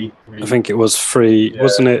 3? I think it was 3. Yeah.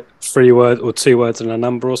 Wasn't it 3 words or 2 words and a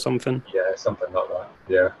number or something? Yeah, something like that.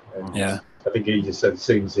 Yeah. Yeah. I think he just said as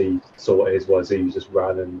soon as he saw what his was, he just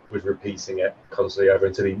ran and was repeating it constantly over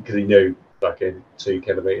until because he knew like in 2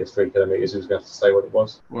 kilometres, 3 kilometres, he was going to have to say what it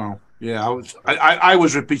was. Wow. Yeah, I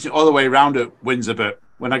was repeating all the way around at Windsor, but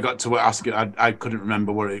when I got to ask it, I couldn't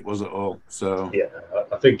remember what it was at all. So yeah,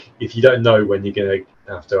 I think if you don't know when you're going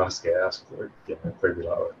to have to ask for it, probably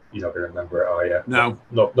like you're not going to remember it, are you? No,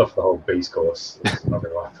 not for the whole beast course. It's not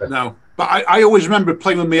going to happen. No, but I always remember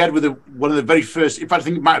playing with my head with one of the very first. In fact, I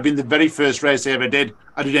think it might have been the very first race I ever did.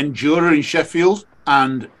 I did Endura in Sheffield,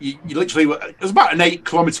 and you literally it was about an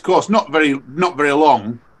 8-kilometre course, not very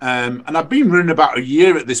long. And I've been running about a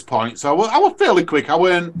year at this point, so I was fairly quick. I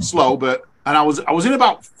weren't slow, and I was in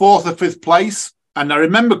about 4th or 5th place. And I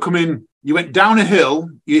remember you went down a hill,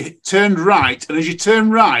 you turned right, and as you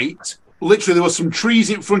turned right, literally there was some trees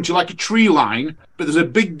in front of you, like a tree line, but there's a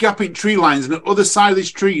big gap in tree lines, and on the other side of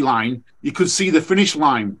this tree line, you could see the finish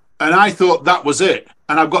line. And I thought that was it.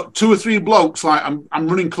 And I've got 2 or 3 blokes, like I'm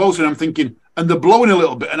running closer, and I'm thinking, and they're blowing a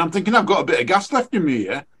little bit, and I'm thinking I've got a bit of gas left in me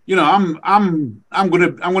here. You know, I'm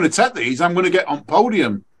gonna take these. I'm gonna get on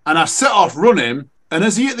podium, and I set off running. And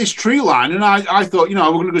as he hit this tree line, and I thought, you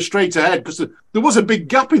know, we're gonna go straight ahead because there was a big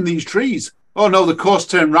gap in these trees. Oh no, the course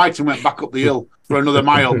turned right and went back up the hill for another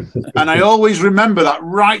mile. And I always remember that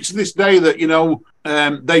right to this day.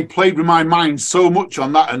 That they played with my mind so much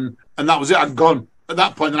on that, and that was it. I'd gone at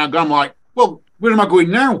that point, and I'm like, well, where am I going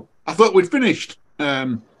now? I thought we'd finished.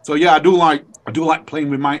 So yeah, I do like playing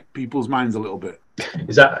with people's minds a little bit.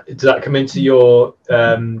 Does that come into your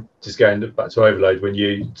just going back to Overload when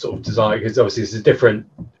you sort of design, because obviously it's a different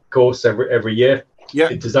course every year? Yeah.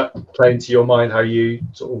 Does that play into your mind how you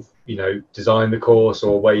sort of design the course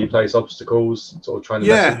or where you place obstacles, sort of trying to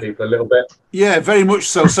mess with people a little bit? Yeah, very much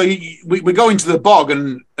so. So we go into the bog,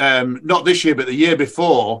 and not this year but the year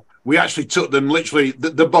before, we actually took them literally.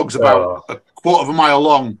 The bog's about a quarter of a mile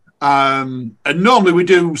long. And normally we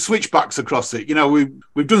do switchbacks across it. You know,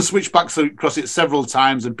 we've done switchbacks across it several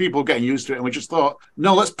times, and people are getting used to it. And we just thought,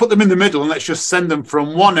 no, let's put them in the middle and let's just send them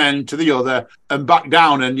from one end to the other and back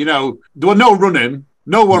down. And there were no running.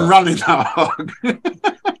 No one ran in that hog.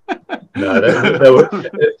 No,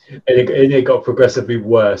 it got progressively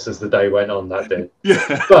worse as the day went on. That did.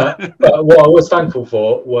 Yeah. But what I was thankful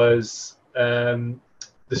for was the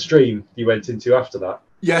stream you went into after that.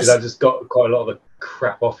 Yes. Because I just got quite a lot of the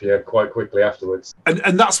crap off you quite quickly afterwards.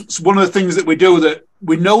 And that's one of the things that we do, that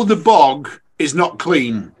we know the bog is not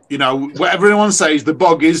clean. Whatever anyone says, the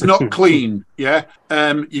bog is not clean. Yeah.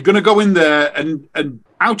 You're going to go in there and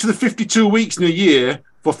out of the 52 weeks in a year,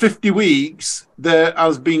 for 50 weeks, there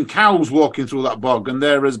has been cows walking through that bog, and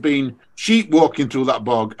there has been sheep walking through that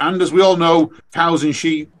bog. And as we all know, cows and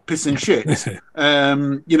sheep piss and shit.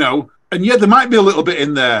 And yeah, there might be a little bit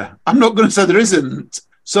in there. I'm not going to say there isn't.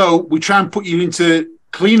 So we try and put you into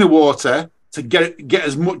cleaner water, to get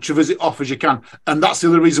as much of it off as you can. And that's the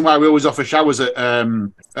other reason why we always offer showers at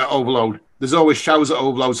Overload. There's always showers at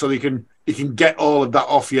Overload, so you can get all of that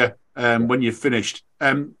off you when you've finished.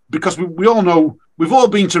 Because we all know, we've all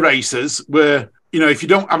been to races where, if you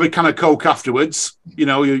don't have a can of Coke afterwards,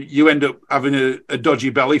 you end up having a dodgy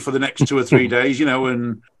belly for the next 2 or 3 days,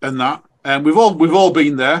 and that. And we've all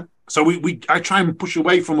been there. So I try and push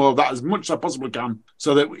away from all of that as much as I possibly can,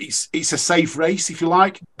 so that it's a safe race, if you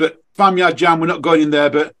like. But Farmyard Jam, we're not going in there.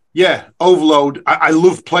 But yeah, Overload, I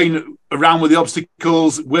love playing around with the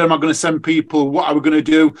obstacles. Where am I going to send people? What are we going to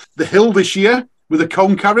do? The hill this year with a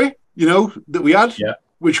cone carry, that we had,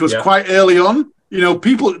 which was quite early on.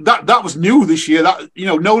 People, that was new this year. That,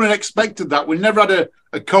 no one had expected that. We never had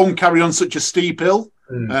a cone carry on such a steep hill.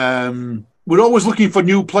 We're always looking for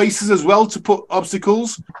new places as well to put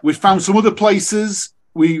obstacles. We found some other places.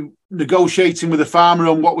 We negotiating with the farmer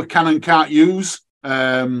on what we can and can't use.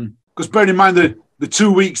 Because bearing in mind the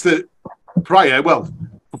 2 weeks prior, for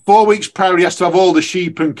 4 weeks prior, he has to have all the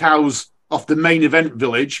sheep and cows off the main event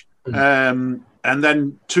village. And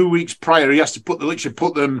then 2 weeks prior, he has to literally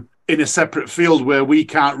put them in a separate field where we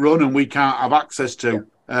can't run and we can't have access to,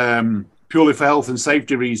 purely for health and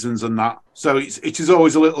safety reasons and that. So it is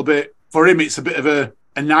always a little bit, for him, it's a bit of a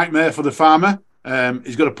nightmare for the farmer.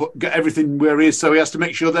 He's got to get everything where he is, so he has to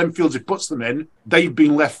make sure them fields he puts them in, they've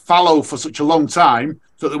been left fallow for such a long time,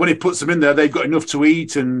 so that when he puts them in there, they've got enough to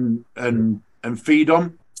eat and feed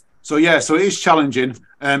on. So so it is challenging,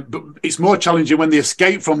 but it's more challenging when they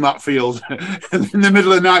escape from that field in the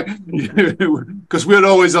middle of the night, because we're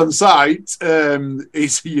always on site.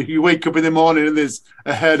 You wake up in the morning and there's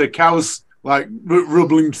a herd of cows like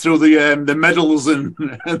rubbling through the meadows and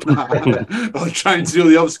or trying to do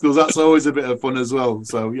the obstacles. That's always a bit of fun as well.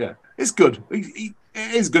 So yeah, it's good. It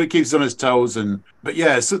is good. It keeps us on his toes.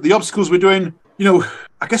 So the obstacles we're doing,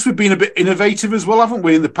 I guess we've been a bit innovative as well, haven't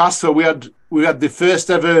we, in the past? So we had the first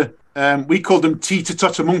ever. We called them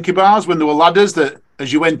teeter-totter monkey bars, when there were ladders that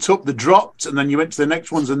as you went up, they dropped, and then you went to the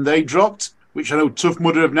next ones and they dropped, which I know Tough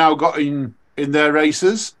Mudder have now got in their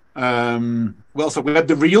races. So we had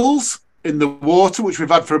the reels in the water, which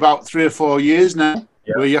we've had for about 3 or 4 years now,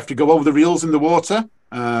 where you have to go over the reels in the water.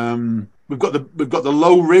 We've got the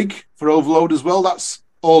low rig for Overload as well. That's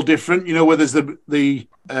all different, where there's the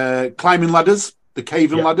climbing ladders, the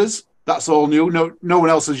caving ladders. That's all new. No one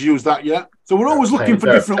else has used that yet. So we're always looking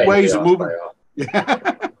for different ways of moving.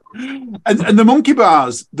 Yeah. And the monkey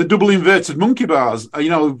bars, the double inverted monkey bars, I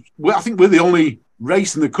think we're the only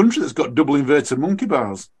race in the country that's got double inverted monkey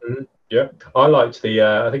bars. Mm-hmm. Yeah, I liked the.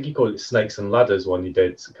 I think you called it Snakes and Ladders one you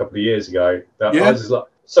did a couple of years ago. That was like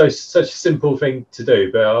such a simple thing to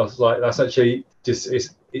do, but I was like, that's actually just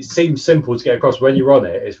it seems simple to get across. When you're on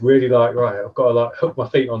it, it's really like, right, I've got to hook my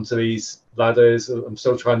feet onto these ladders. I'm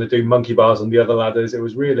still trying to do monkey bars on the other ladders. It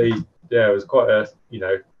was really, it was quite a,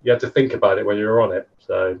 you had to think about it when you were on it.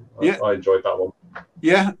 So I enjoyed that one.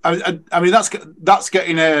 Yeah, I mean that's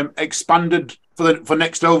getting expanded for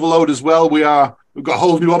next Overload as well. We've got a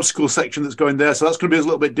whole new obstacle section that's going there, so that's going to be a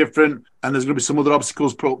little bit different. And there's going to be some other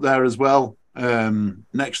obstacles put up there as well,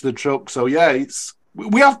 next to the truck. So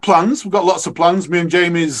we have plans. We've got lots of plans. Me and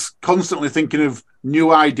Jamie's constantly thinking of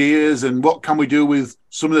new ideas and what can we do with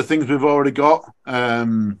some of the things we've already got.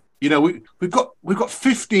 We've got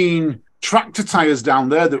 15 tractor tires down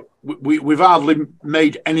there that we've hardly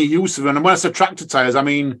made any use of. And when I say tractor tires, I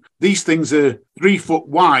mean these things are 3 foot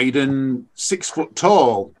wide and 6 foot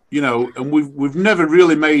tall. And we've never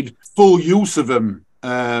really made full use of them.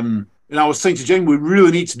 And I was saying to Jamie, we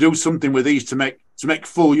really need to do something with these to make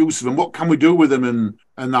full use of them. What can we do with them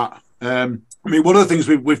and that? One of the things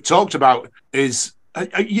we've talked about is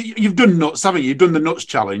you've done nuts, haven't you? You've done the nuts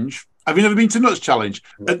challenge. Have you never been to Nuts Challenge?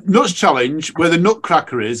 At Nuts Challenge, where the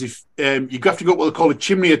nutcracker is, if you have to go what they call a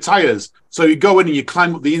chimney of tires. So you go in and you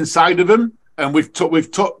climb up the inside of them. And we've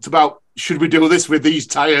talked about, should we do this with these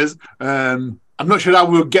tires? I'm not sure how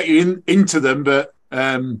we'll get you into them, but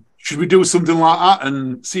should we do something like that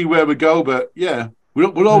and see where we go? But yeah,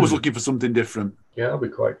 we're always looking for something different. Yeah, that'd be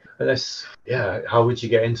quite. Unless, how would you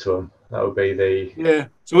get into them? That would be the. Yeah,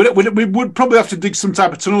 so we would probably have to dig some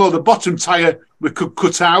type of tunnel, or the bottom tire we could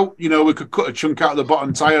cut out. We could cut a chunk out of the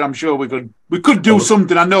bottom tire. I'm sure we could. We could do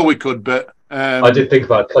something. I know we could, but. I did think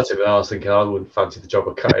about cutting, but I was thinking I wouldn't fancy the job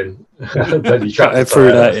of cutting. Then you track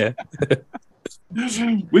through that, yeah.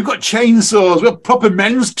 We've got chainsaws. We've got proper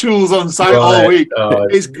men's tools on site all week.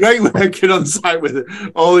 It's great working on site with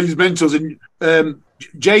all these men's tools. And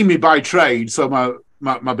Jamie by trade, so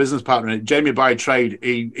my business partner, Jamie by trade,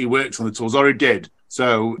 he works on the tools, or he did.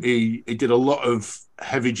 So he did a lot of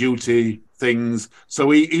heavy duty things. So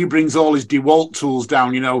he brings all his DeWalt tools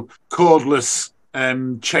down, cordless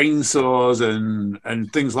chainsaws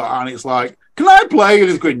and things like that. And it's like, can I play? And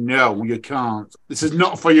he's going, no, you can't. This is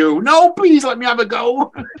not for you. No, please let me have a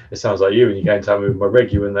go. It sounds like you when you're going to have with my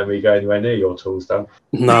rig, you wouldn't let me go anywhere near your tools, Dan.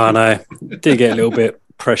 No. Did get a little bit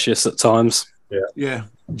precious at times. Yeah,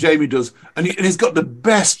 Jamie does. And he's got the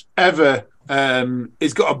best ever.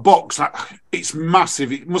 He's got a box. It's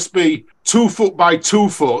massive. It must be 2 foot by 2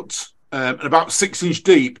 foot and about 6 inch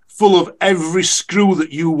deep, full of every screw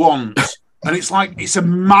that you want. And it's like, it's a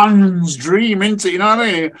man's dream, isn't it? You know what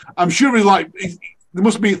I mean? I'm sure there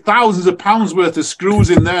must be thousands of pounds worth of screws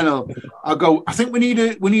in there. And I'll go, I think we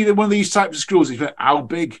need one of these types of screws. He's like, how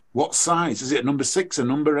big? What size? Is it a number 6, a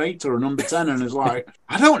number 8, or a number 10? And it's like,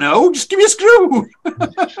 I don't know. Just give me a screw.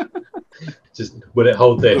 Just, will it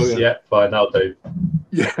hold this? Oh, yeah, fine, I'll do.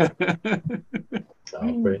 Yeah.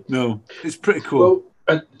 No, it's pretty cool. Well,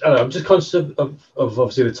 I'm just conscious of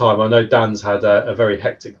obviously the time. I know Dan's had a very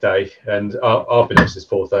hectic day, and I've been up since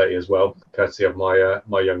 4:30 as well, courtesy of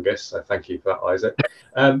my youngest. So thank you for that, Isaac.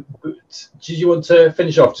 But do you want to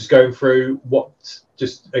finish off just going through what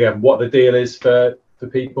the deal is for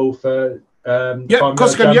people for? Yeah, of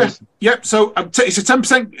course I can. Yeah. So it's a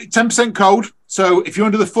 10% code. So if you're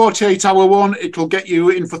under the 48-hour one, it'll get you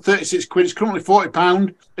in for 36 quid. It's currently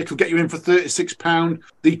 £40. It'll get you in for £36.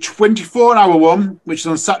 The 24-hour one, which is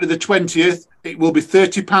on Saturday the 20th, it will be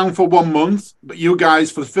 £30 for 1 month. But you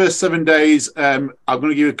guys, for the first 7 days, I'm going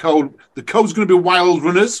to give you a code. The code's going to be Wild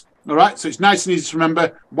Runners. All right, so it's nice and easy to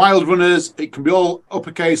remember. Wild Runners. It can be all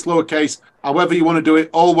uppercase, lowercase, however you want to do it.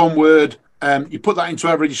 All one word. You put that into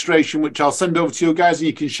our registration, which I'll send over to you guys, and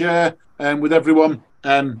you can share with everyone.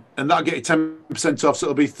 And that'll get you 10% off. So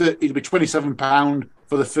it'll be £27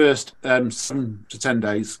 for the first 7 to 10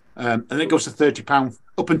 days, and then it goes to £30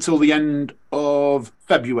 up until the end of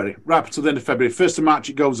February. Right up until the end of February, 1st of March,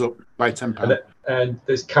 it goes up by £10. And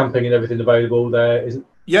there's camping and everything available there, isn't?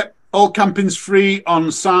 Yep, all camping's free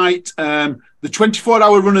on site. The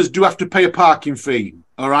 24-hour runners do have to pay a parking fee.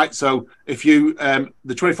 All right, so if you the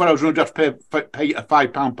 24-hour runners have to pay a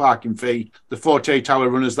 £5 parking fee. The 48-hour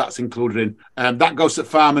runners, that's included in. That goes to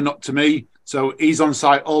Farmer, not to me. So he's on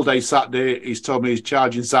site all day Saturday. He's told me he's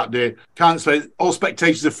charging Saturday. Can't say all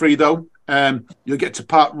spectators are free though. You'll get to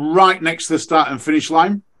park right next to the start and finish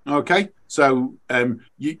line. Okay, so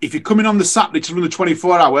if you're coming on the Saturday to run the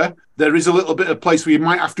 24-hour, there is a little bit of place where you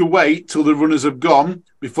might have to wait till the runners have gone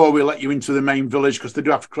before we let you into the main village, because they do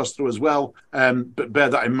have to cross through as well. But bear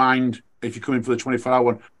that in mind if you're coming for the 24-hour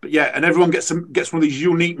one. But yeah, and everyone gets one of these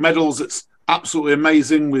unique medals that's absolutely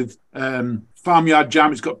amazing with Farmyard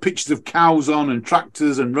Jam. It's got pictures of cows on and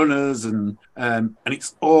tractors and runners, and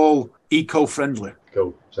it's all eco-friendly.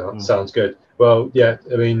 Cool. So that sounds good. Well, yeah,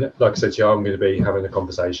 I mean, like I said to you, I'm going to be having a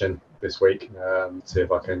conversation this week, see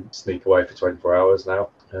if I can sneak away for 24 hours now.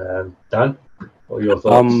 Dan, what are your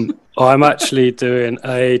thoughts? I'm actually doing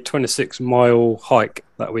a 26-mile hike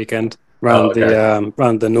that weekend around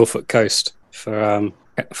the Norfolk coast for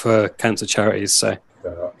cancer charities. So,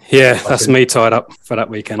 that's me tied up for that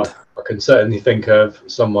weekend. I can certainly think of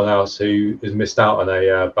someone else who has missed out on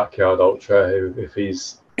a backyard ultra. Who,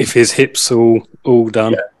 if his hips all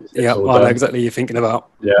done, I know exactly what you're thinking about.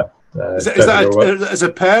 Yeah. Is that as a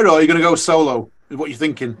pair, or are you going to go solo? Is what you're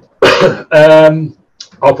thinking?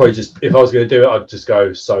 I'll probably just, if I was going to do it, I'd just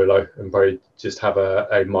go solo and probably just have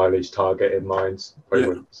a mileage target in mind.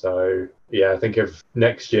 So, I think if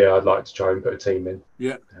next year I'd like to try and put a team in.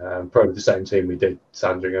 Yeah. Probably the same team we did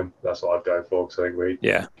Sandringham. That's what I'd go for, because I think we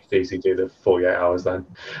easily do the 48 hours then.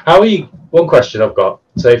 One question I've got.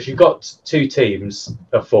 So if you've got 2 teams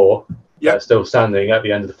of 4 that are still standing at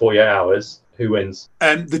the end of the 48 hours, who wins?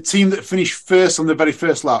 The team that finished first on the very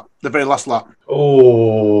first lap, the very last lap.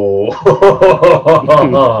 Oh,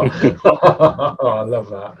 I love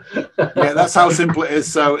that. Yeah, that's how simple it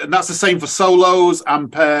is. So, and that's the same for solos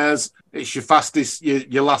and pairs. It's your fastest,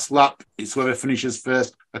 your last lap. It's whoever finishes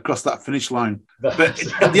first across that finish line. But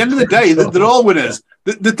at the end of the day, they're all winners.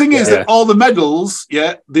 The thing is that all the medals,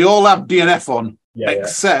 they all have DNF on,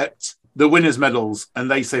 except the winners' medals,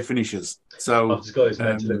 and they say finishers. So I've just got this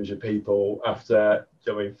mental image of people after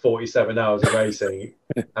 47 hours of racing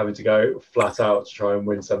having to go flat out to try and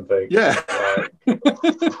win something. Yeah.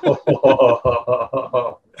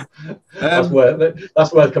 That's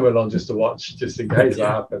worth coming along just to watch, just in case that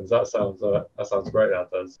happens. That sounds great. That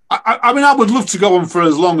does. I mean, I would love to go on for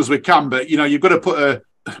as long as we can, but you've got to put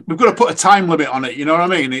a time limit on it. You know what I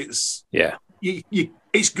mean? It's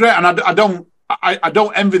it's great, and I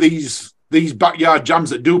don't envy these these backyard jams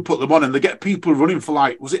that do put them on, and they get people running for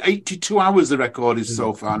like, was it 82 hours? The record is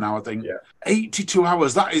so far now, I think. 82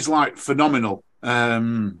 hours. That is like phenomenal.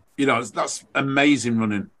 You know, that's amazing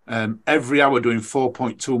running. Every hour doing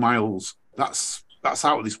 4.2 miles. That's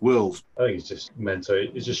out of this world. I think it's just mental.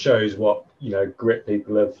 It just shows what, you know, grit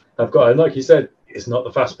people have got. And like you said, it's not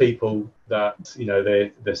the fast people that, you know,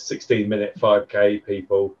 the 16-minute 5K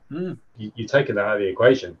people. You're taking that out of the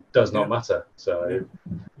equation. Does not matter. So,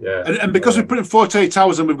 yeah. And because we put in 48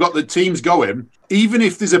 hours and we've got the teams going, even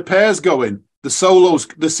if there's a pairs going, the solos,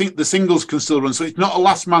 the singles can still run. So it's not a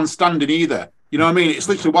last man standing either. You know what I mean? It's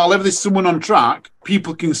literally, while there's someone on track,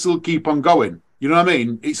 people can still keep on going. You know what I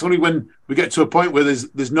mean? It's only when we get to a point where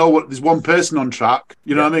there's one person on track,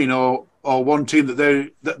 you know what I mean, or one team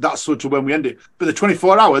that's sort of when we end it. But the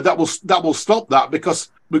 24-hour, that will stop that, because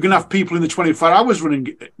we're going to have people in the 24 hours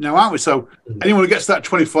running now, aren't we? So anyone who gets that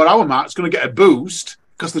 24-hour mark is going to get a boost,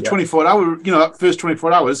 because the 24-hour, you know, that first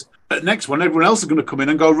 24 hours, that next one, everyone else is going to come in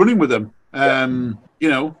and go running with them. You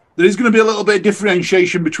know, there is going to be a little bit of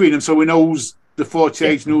differentiation between them, so we know who's the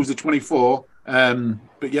 48 and who's the 24.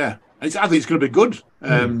 But yeah, I think it's going to be good.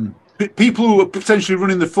 People who are potentially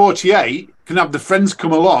running the 48 can have the friends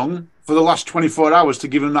come along for the last 24 hours to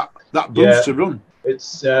give them that boost to run.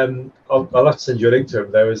 It's I'll have to send you a link to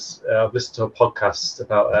it. I've listened to a podcast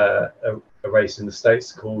about a race in the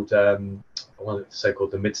States called I wanted to say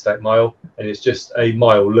called the Mid-State Mile, and it's just a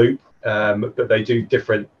mile loop. But they do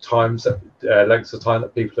different times, lengths of time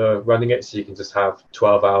that people are running it. So you can just have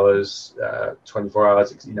 12 hours, 24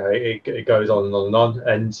 hours, you know, it goes on and on and on.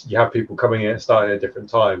 And you have people coming in and starting at different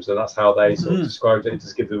times. And that's how they sort of described it,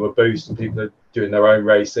 just give them a boost. And people are doing their own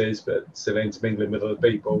races, but still intermingling with other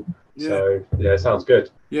people. Yeah. So, yeah, it sounds good.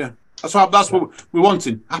 Yeah. That's what we're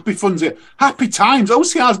wanting. Happy funds here. Happy times.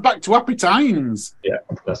 OCR's back to happy times. Yeah,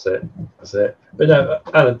 that's it. But no,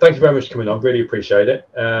 Alan, thank you very much for coming on. Really appreciate it.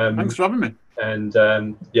 Thanks for having me.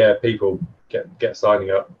 And yeah, people get signing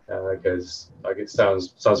up, because like it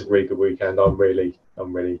sounds like a really good weekend. I'm really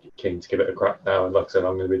keen to give it a crack now. And like I said,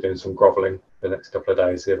 I'm going to be doing some grovelling the next couple of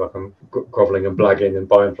days. See if I can grovelling and blagging and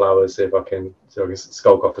buying flowers. See if I can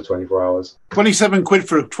skulk off for 24 hours. £27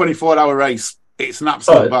 for a 24-hour race. It's an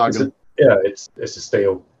absolute bargain. It's a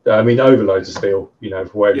steal. I mean, overloads of steal. You know,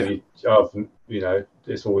 for whatever you know,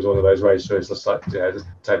 it's always one of those races where it's just like, just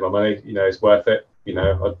take my money. You know, it's worth it. You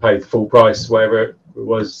know, I'd pay the full price, whatever it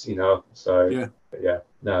was. You know, so yeah,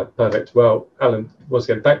 no, perfect. Well, Alan, once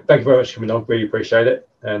again, thank you very much for coming on. Really appreciate it.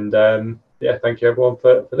 And yeah, thank you everyone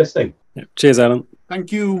for listening. Cheers, Alan.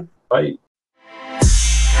 Thank you. Bye.